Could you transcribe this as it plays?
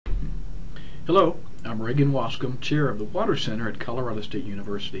Hello, I'm Reagan Wascom, Chair of the Water Center at Colorado State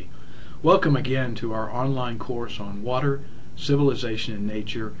University. Welcome again to our online course on water, civilization, and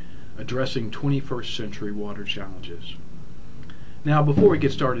nature, addressing 21st century water challenges. Now, before we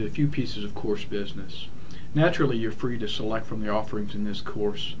get started, a few pieces of course business. Naturally, you're free to select from the offerings in this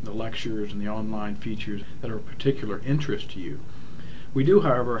course, the lectures, and the online features that are of particular interest to you. We do,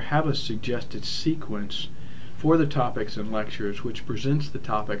 however, have a suggested sequence for the topics and lectures which presents the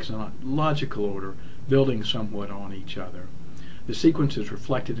topics in a logical order, building somewhat on each other. The sequence is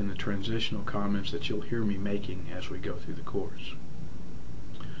reflected in the transitional comments that you'll hear me making as we go through the course.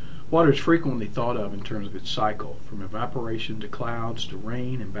 Water is frequently thought of in terms of its cycle, from evaporation to clouds to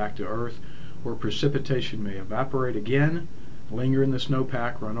rain and back to earth, where precipitation may evaporate again, linger in the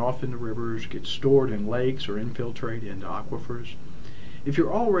snowpack, run off into rivers, get stored in lakes, or infiltrate into aquifers. If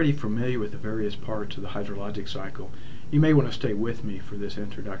you're already familiar with the various parts of the hydrologic cycle, you may want to stay with me for this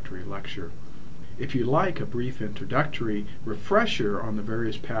introductory lecture. If you'd like a brief introductory refresher on the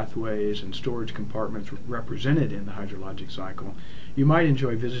various pathways and storage compartments represented in the hydrologic cycle, you might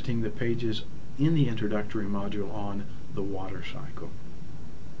enjoy visiting the pages in the introductory module on the water cycle.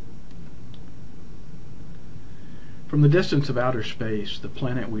 From the distance of outer space, the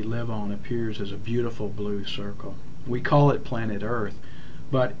planet we live on appears as a beautiful blue circle. We call it planet Earth,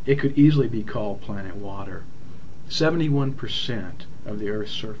 but it could easily be called planet water. 71% of the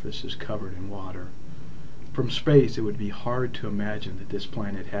Earth's surface is covered in water. From space, it would be hard to imagine that this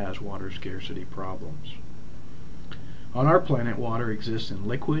planet has water scarcity problems. On our planet, water exists in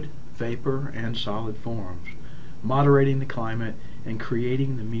liquid, vapor, and solid forms, moderating the climate and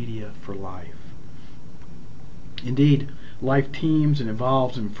creating the media for life. Indeed, life teems and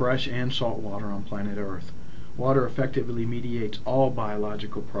evolves in fresh and salt water on planet Earth. Water effectively mediates all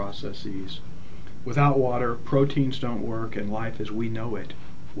biological processes. Without water, proteins don't work, and life as we know it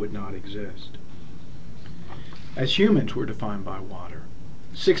would not exist. As humans, we're defined by water.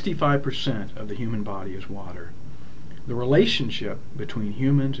 65% of the human body is water. The relationship between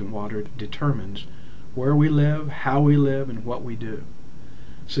humans and water determines where we live, how we live, and what we do.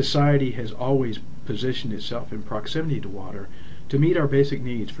 Society has always positioned itself in proximity to water to meet our basic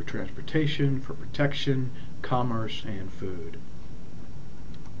needs for transportation, for protection, commerce, and food.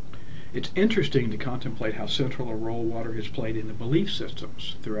 It's interesting to contemplate how central a role water has played in the belief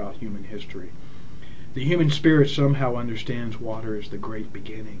systems throughout human history. The human spirit somehow understands water as the great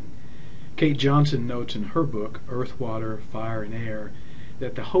beginning. Kate Johnson notes in her book, Earth, Water, Fire, and Air,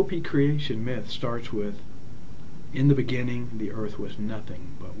 that the Hopi creation myth starts with, "In the beginning, the earth was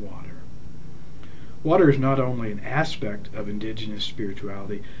nothing but water." Water is not only an aspect of indigenous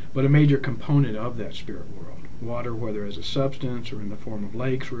spirituality, but a major component of that spirit world. Water, whether as a substance or in the form of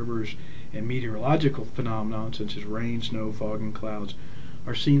lakes, rivers, and meteorological phenomena such as rain, snow, fog, and clouds,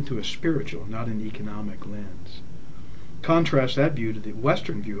 are seen through a spiritual, not an economic lens. Contrast that view to the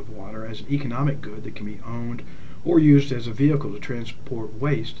Western view of water as an economic good that can be owned or used as a vehicle to transport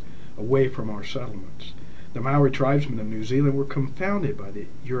waste away from our settlements. The Maori tribesmen of New Zealand were confounded by the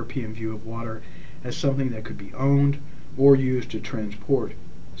European view of water as something that could be owned or used to transport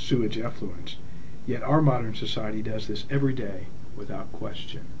sewage effluents. Yet our modern society does this every day without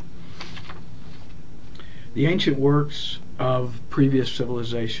question. The ancient works of previous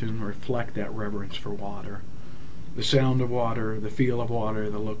civilization reflect that reverence for water. The sound of water, the feel of water,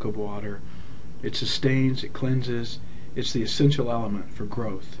 the look of water. It sustains, it cleanses, it's the essential element for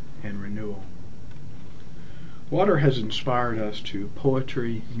growth and renewal. Water has inspired us to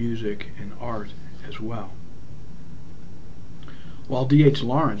poetry, music, and art as well. While D.H.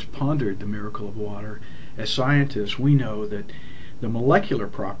 Lawrence pondered the miracle of water, as scientists we know that the molecular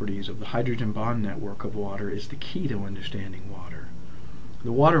properties of the hydrogen bond network of water is the key to understanding water.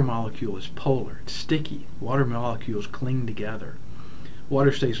 The water molecule is polar, it's sticky. Water molecules cling together.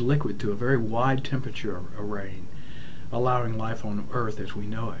 Water stays liquid to a very wide temperature array, allowing life on Earth as we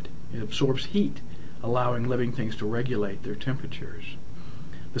know it. It absorbs heat, allowing living things to regulate their temperatures.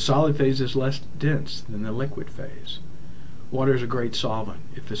 The solid phase is less dense than the liquid phase. Water is a great solvent.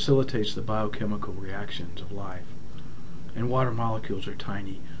 It facilitates the biochemical reactions of life. And water molecules are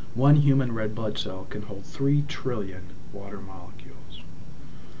tiny. One human red blood cell can hold 3 trillion water molecules.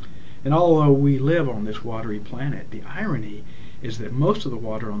 And although we live on this watery planet, the irony is that most of the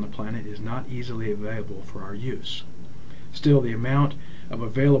water on the planet is not easily available for our use. Still, the amount of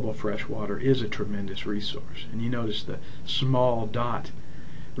available fresh water is a tremendous resource. And you notice the small dot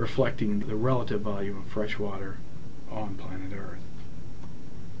reflecting the relative volume of fresh water on planet Earth.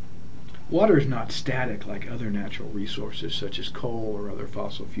 Water is not static like other natural resources such as coal or other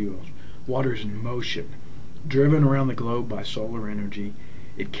fossil fuels. Water is in motion, driven around the globe by solar energy,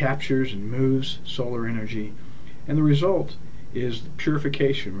 It captures and moves solar energy, and the result is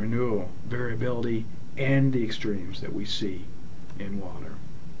purification, renewal, variability, and the extremes that we see in water.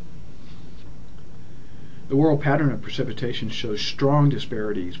 The world pattern of precipitation shows strong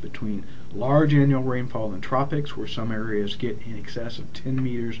disparities between large annual rainfall in tropics, where some areas get in excess of 10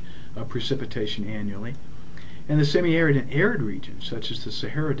 meters of precipitation annually, and the semi-arid and arid regions, such as the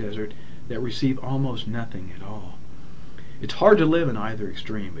Sahara Desert, that receive almost nothing at all. It's hard to live in either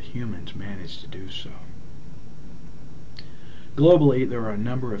extreme, but humans manage to do so. Globally, there are a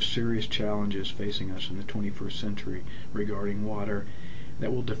number of serious challenges facing us in the 21st century regarding water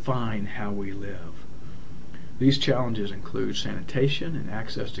that will define how we live. These challenges include sanitation and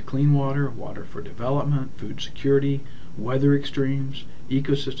access to clean water, water for development, food security, weather extremes,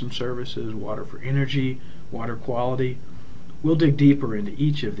 ecosystem services, water for energy, water quality. We'll dig deeper into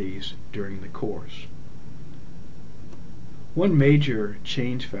each of these during the course. One major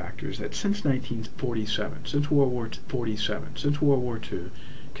change factor is that since 1947, since World War II,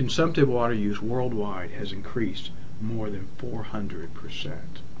 consumptive water use worldwide has increased more than 400%.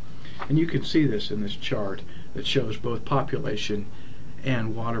 And you can see this in this chart that shows both population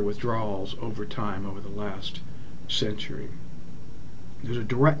and water withdrawals over time over the last century. There's a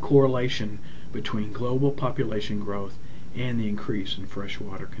direct correlation between global population growth and the increase in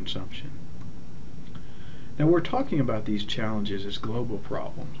freshwater consumption. Now, we're talking about these challenges as global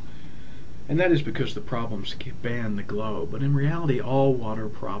problems, and that is because the problems span the globe, but in reality all water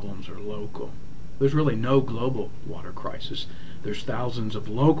problems are local. There's really no global water crisis. There's thousands of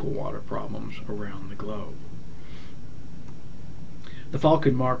local water problems around the globe. The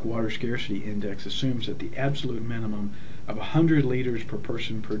Falcon Mark Water Scarcity Index assumes that the absolute minimum of 100 liters per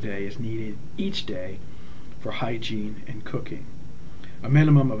person per day is needed each day for hygiene and cooking. A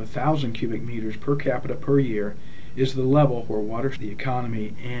minimum of 1,000 cubic meters per capita per year is the level where water the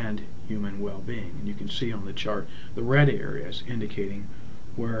economy and human well-being. And you can see on the chart the red areas indicating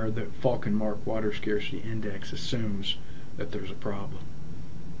where the Falcon Mark Water Scarcity Index assumes that there's a problem.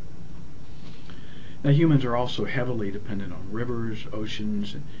 Now, humans are also heavily dependent on rivers,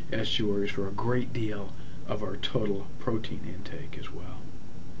 oceans, and estuaries for a great deal of our total protein intake as well.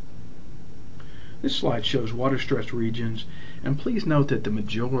 This slide shows water-stressed regions, and please note that the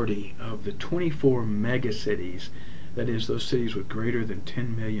majority of the 24 megacities, that is, those cities with greater than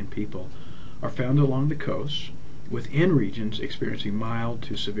 10 million people, are found along the coasts, within regions experiencing mild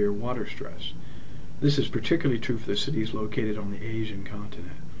to severe water stress. This is particularly true for the cities located on the Asian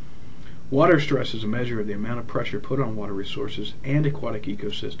continent. Water stress is a measure of the amount of pressure put on water resources and aquatic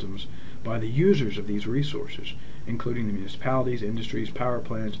ecosystems by the users of these resources, including the municipalities, industries, power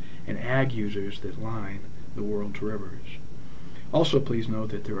plants, and ag users that line the world's rivers. Also, please note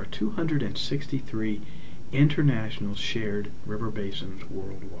that there are 263 international shared river basins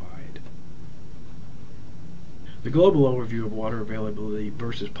worldwide. The global overview of water availability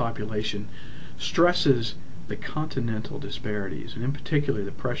versus population stresses the continental disparities, and in particular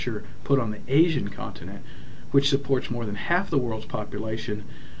the pressure put on the Asian continent, which supports more than half the world's population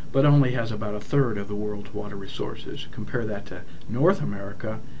but only has about a third of the world's water resources. Compare that to North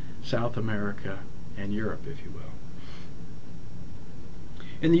America, South America, and Europe, if you will.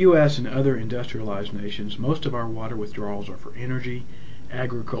 In the U.S. and other industrialized nations, most of our water withdrawals are for energy,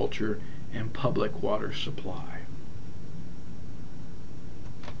 agriculture, and public water supply.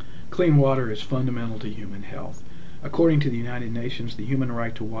 Clean water is fundamental to human health. According to the United Nations, the human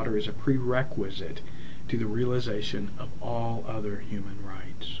right to water is a prerequisite to the realization of all other human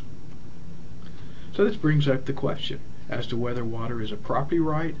rights. So this brings up the question as to whether water is a property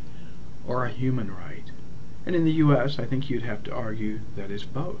right or a human right. And in the U.S., I think you'd have to argue that it's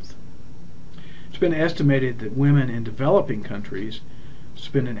both. It's been estimated that women in developing countries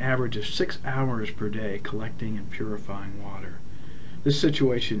spend an average of 6 hours per day collecting and purifying water. This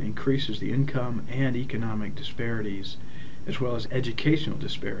situation increases the income and economic disparities, as well as educational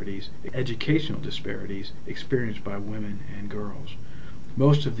disparities experienced by women and girls.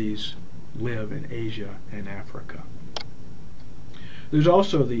 Most of these live in Asia and Africa. There's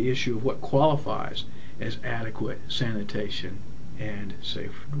also the issue of what qualifies as adequate sanitation and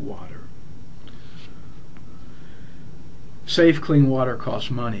safe water. Safe, clean water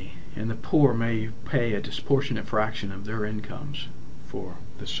costs money, and the poor may pay a disproportionate fraction of their incomes for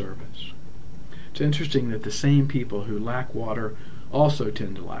the service. It's interesting that the same people who lack water also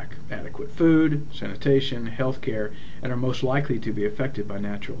tend to lack adequate food, sanitation, health care, and are most likely to be affected by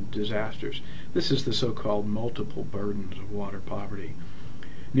natural disasters. This is the so-called multiple burdens of water poverty.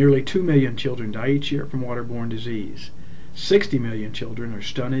 Nearly 2 million children die each year from waterborne disease. 60 million children are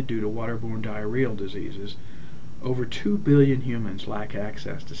stunted due to waterborne diarrheal diseases. Over 2 billion humans lack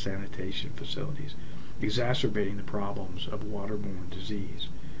access to sanitation facilities, exacerbating the problems of waterborne disease.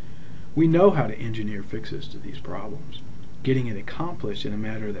 We know how to engineer fixes to these problems. Getting it accomplished in a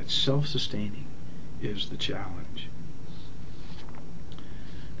manner that's self-sustaining is the challenge.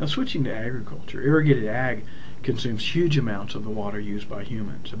 Now, switching to agriculture, irrigated ag consumes huge amounts of the water used by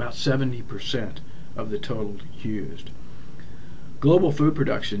humans, about 70% of the total used. Global food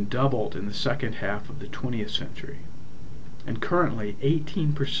production doubled in the second half of the 20th century, and currently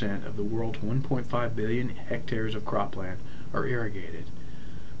 18% of the world's 1.5 billion hectares of cropland are irrigated,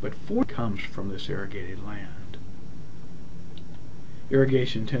 but 40% comes from this irrigated land.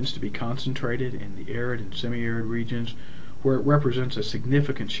 Irrigation tends to be concentrated in the arid and semi-arid regions, where it represents a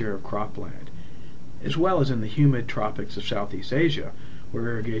significant share of cropland, as well as in the humid tropics of Southeast Asia, where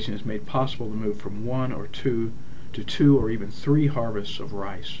irrigation has made possible to move from 1 or 2 to 2 or even 3 harvests of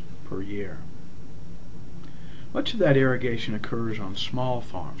rice per year. Much of that irrigation occurs on small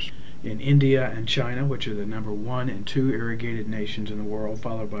farms in India and China, which are the number 1 and 2 irrigated nations in the world,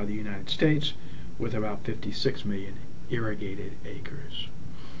 followed by the United States with about 56 million irrigated acres.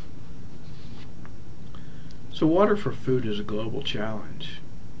 So water for food is a global challenge.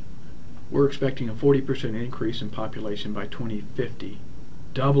 We're expecting a 40% increase in population by 2050,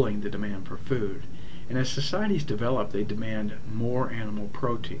 doubling the demand for food. And as societies develop, they demand more animal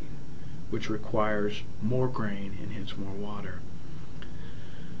protein, which requires more grain and hence more water.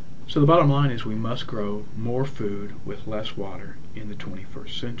 So the bottom line is we must grow more food with less water in the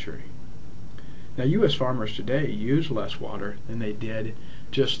 21st century. Now, U.S. farmers today use less water than they did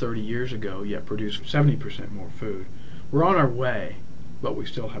just 30 years ago, yet produce 70% more food. We're on our way, but we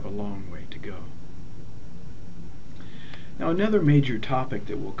still have a long way to go. Now, another major topic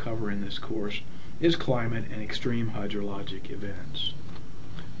that we'll cover in this course is climate and extreme hydrologic events.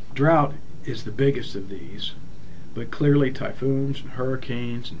 Drought is the biggest of these, but clearly typhoons and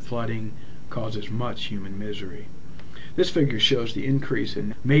hurricanes and flooding causes much human misery. This figure shows the increase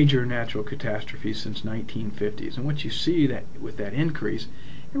in major natural catastrophes since 1950s, and what you see that with that increase,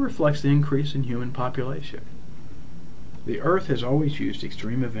 it reflects the increase in human population. The Earth has always used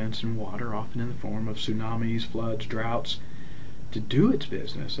extreme events in water, often in the form of tsunamis, floods, droughts, to do its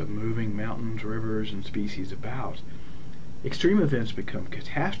business of moving mountains, rivers, and species about. Extreme events become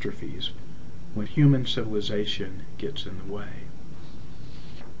catastrophes when human civilization gets in the way.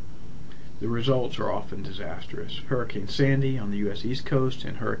 The results are often disastrous. Hurricane Sandy on the U.S. East Coast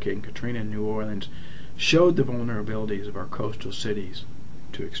and Hurricane Katrina in New Orleans showed the vulnerabilities of our coastal cities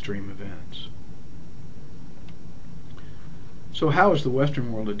to extreme events. So how has the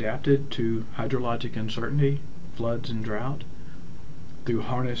Western world adapted to hydrologic uncertainty, floods, and drought? Through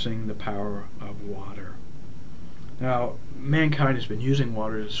harnessing the power of water. Now, mankind has been using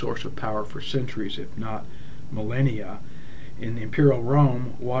water as a source of power for centuries, if not millennia. In imperial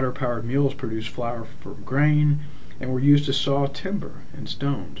Rome, water-powered mules produced flour from grain and were used to saw timber and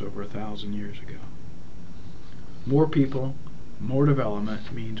stones over 1,000 years ago. More people, more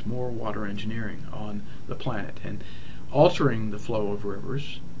development means more water engineering on the planet, and altering the flow of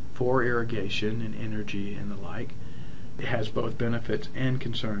rivers for irrigation and energy and the like, it has both benefits and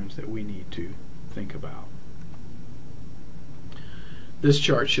concerns that we need to think about. This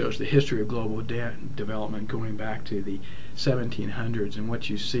chart shows the history of global development going back to the 1700s, and what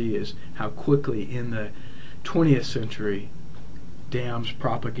you see is how quickly in the 20th century dams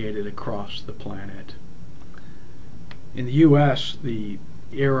propagated across the planet. In the U.S., the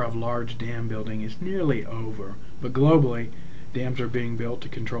era of large dam building is nearly over, but globally, dams are being built to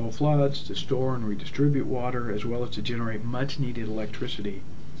control floods, to store and redistribute water, as well as to generate much-needed electricity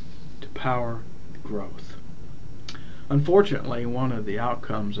to power growth. Unfortunately, one of the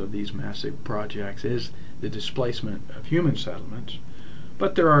outcomes of these massive projects is the displacement of human settlements,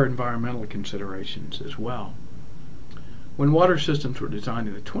 but there are environmental considerations as well. When water systems were designed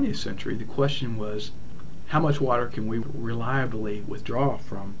in the 20th century, the question was, how much water can we reliably withdraw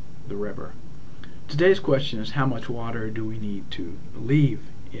from the river? Today's question is, how much water do we need to leave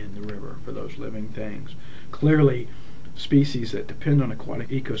in the river for those living things? Clearly, species that depend on aquatic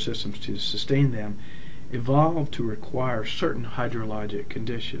ecosystems to sustain them evolved to require certain hydrologic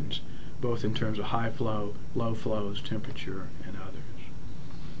conditions, both in terms of high flow, low flows, temperature, and others.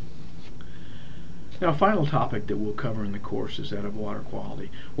 Now, a final topic that we'll cover in the course is that of water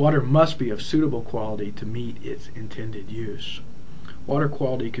quality. Water must be of suitable quality to meet its intended use. Water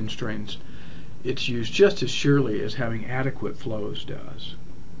quality constrains its use just as surely as having adequate flows does.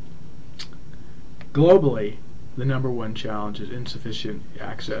 Globally, the number one challenge is insufficient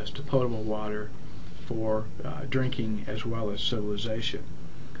access to potable water for drinking as well as civilization.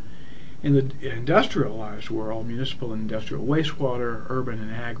 In the industrialized world, municipal and industrial wastewater, urban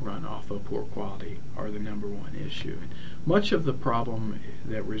and ag runoff of poor quality are the number one issue. And much of the problem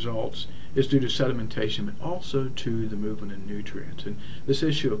that results is due to sedimentation, but also to the movement of nutrients. And this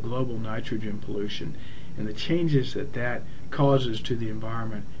issue of global nitrogen pollution and the changes that causes to the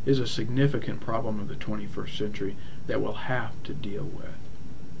environment is a significant problem of the 21st century that we'll have to deal with.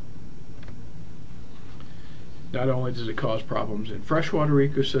 Not only does it cause problems in freshwater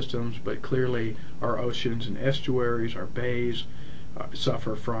ecosystems, but clearly our oceans and estuaries, our bays,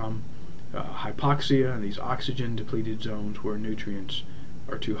 suffer from hypoxia and these oxygen-depleted zones where nutrients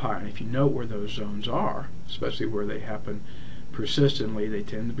are too high. And if you note where those zones are, especially where they happen persistently, they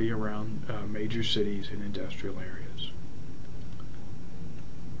tend to be around major cities and industrial areas.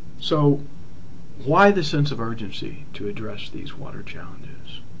 So, why the sense of urgency to address these water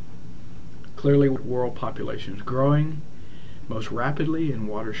challenges? Clearly, world population is growing most rapidly in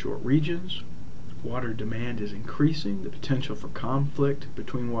water-short regions. Water demand is increasing. The potential for conflict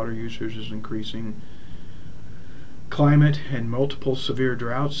between water users is increasing. Climate and multiple severe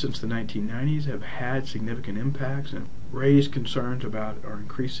droughts since the 1990s have had significant impacts and raised concerns about our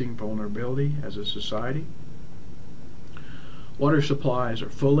increasing vulnerability as a society. Water supplies are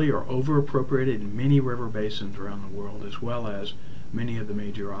fully or over-appropriated in many river basins around the world, as well as many of the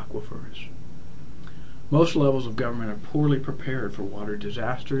major aquifers. Most levels of government are poorly prepared for water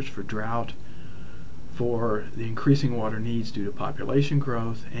disasters, for drought, for the increasing water needs due to population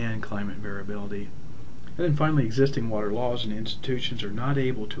growth and climate variability. And then finally, existing water laws and institutions are not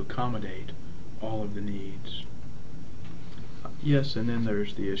able to accommodate all of the needs. Yes, and then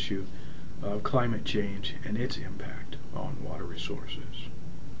there's the issue of climate change and its impact on water resources.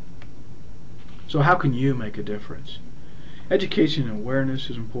 So how can you make a difference? Education and awareness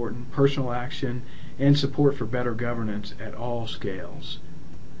is important, personal action, and support for better governance at all scales.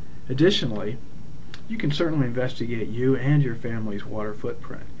 Additionally, you can certainly investigate you and your family's water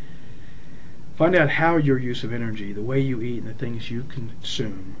footprint. Find out how your use of energy, the way you eat, and the things you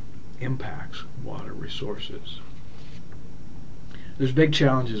consume impacts water resources. There's big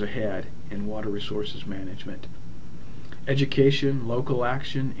challenges ahead in water resources management. Education, local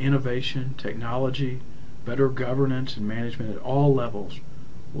action, innovation, technology, better governance and management at all levels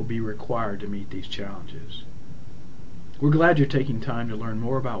will be required to meet these challenges. We're glad you're taking time to learn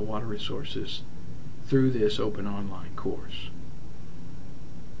more about water resources through this open online course.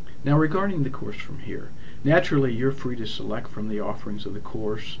 Now, regarding the course from here, naturally you're free to select from the offerings of the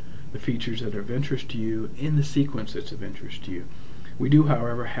course the features that are of interest to you in the sequence that's of interest to you. We do,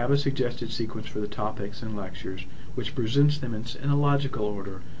 however, have a suggested sequence for the topics and lectures which presents them in a logical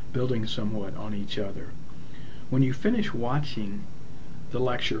order, building somewhat on each other. When you finish watching the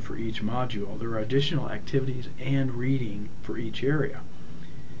lecture for each module, there are additional activities and reading for each area.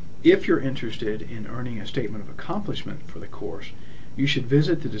 If you're interested in earning a statement of accomplishment for the course, you should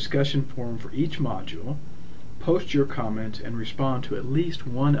visit the discussion forum for each module, post your comments, and respond to at least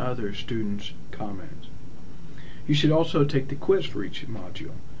one other student's comment. You should also take the quiz for each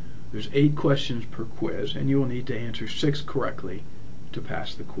module. There's 8 questions per quiz, and you will need to answer 6 correctly to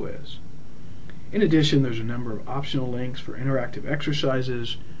pass the quiz. In addition, there's a number of optional links for interactive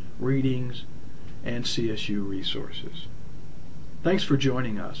exercises, readings, and CSU resources. Thanks for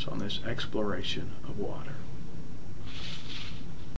joining us on this exploration of water.